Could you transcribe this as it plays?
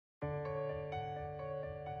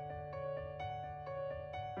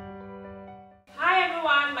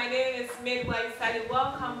my name is Midwife.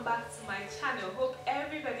 Welcome back to my channel. Hope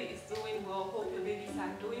everybody is doing well. Hope your babies are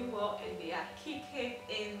doing well and they are kicking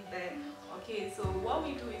in there. Okay, so what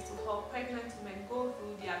we do is to help pregnant women go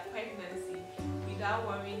through their pregnancy without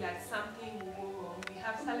worrying that something will go wrong. We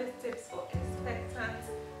have solid tips for expectant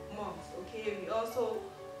moms. Okay, we also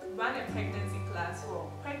run a pregnancy class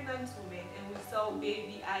for pregnant women and we sell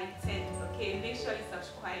baby items. Okay, make sure you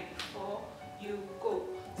subscribe before you go.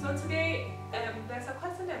 So today there's a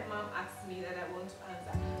question that mom asked me that I want to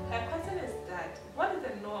answer. Her question is that what is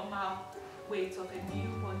the normal weight of a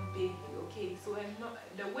newborn baby? Okay, so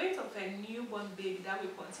the weight of a newborn baby that we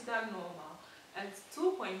consider normal is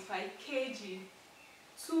 2.5 kg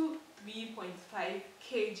to 3.5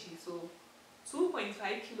 kg. So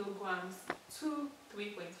 2.5 kilograms to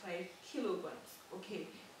 3.5 kilograms. Okay,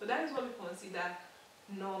 so that is what we consider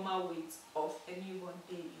normal weight of a newborn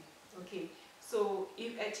baby. Okay, so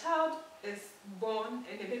if a child is born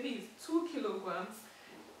and the baby is 2 kilograms,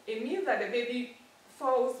 it means that the baby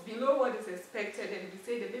falls below what is expected, and we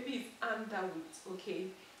say the baby is underweight. Okay,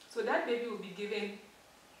 so that baby will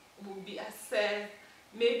be assessed,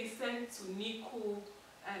 maybe sent to NICU,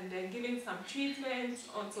 and then given some treatment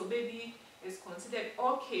until baby is considered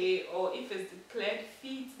okay, or if it's declared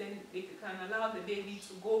fit, then they can allow the baby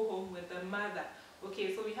to go home with the mother.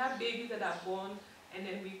 Okay, so we have babies that are born and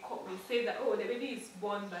then we say that, oh, the baby is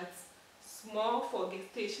born but small for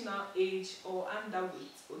gestational age or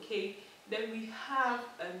underweight. Okay, then we have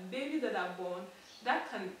babies that are born that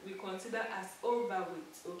we consider as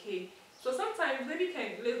overweight. Okay, so sometimes baby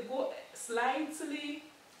can go slightly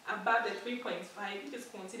above the 3.5, which is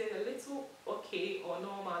considered a little okay or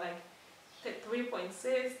normal, like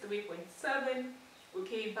 3.6, 3.7.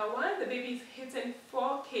 Okay, but once the baby is hitting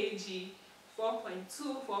 4 kg,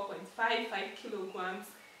 4.2, 4.55 kilograms,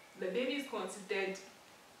 the baby is considered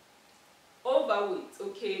overweight.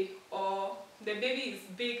 Okay, or the baby is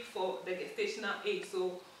big for the gestational age.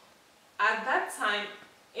 So at that time,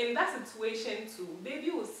 in that situation too,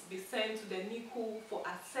 baby will be sent to the NICU for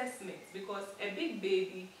assessment, because a big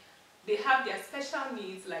baby, they have their special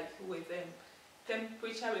needs, like with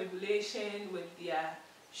temperature regulation, with their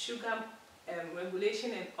sugar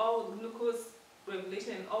regulation and all, glucose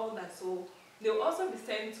regulation and all that. So they will also be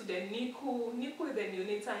sent to the NICU. NICU is the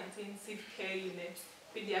neonatal intensive care unit.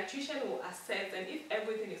 Pediatrician will assess, and if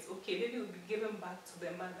everything is okay, baby will be given back to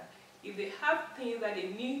the mother. If they have things that they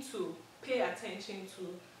need to pay attention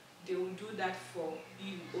to, they will do that for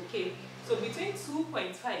you. Okay, so between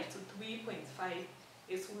 2.5 to 3.5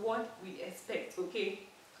 is what we expect. Okay,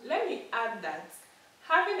 let me add that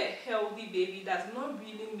having a healthy baby does not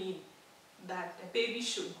really mean that the baby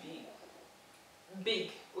should be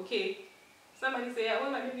big. Okay, somebody say, I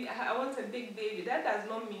want a big baby. That does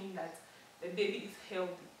not mean that the baby is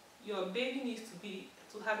healthy. Your baby needs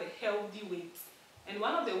to have a healthy weight, and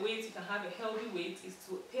one of the ways you can have a healthy weight is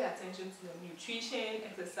to pay attention to your nutrition,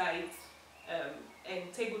 exercise,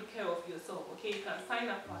 and take good care of yourself. Okay, you can sign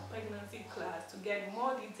up for a pregnancy class to get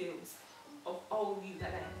more details of all these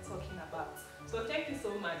that I am talking about. So thank you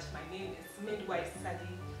so much. My name is Midwife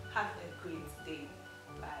Sadi. Have a great day.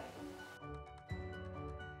 Bye.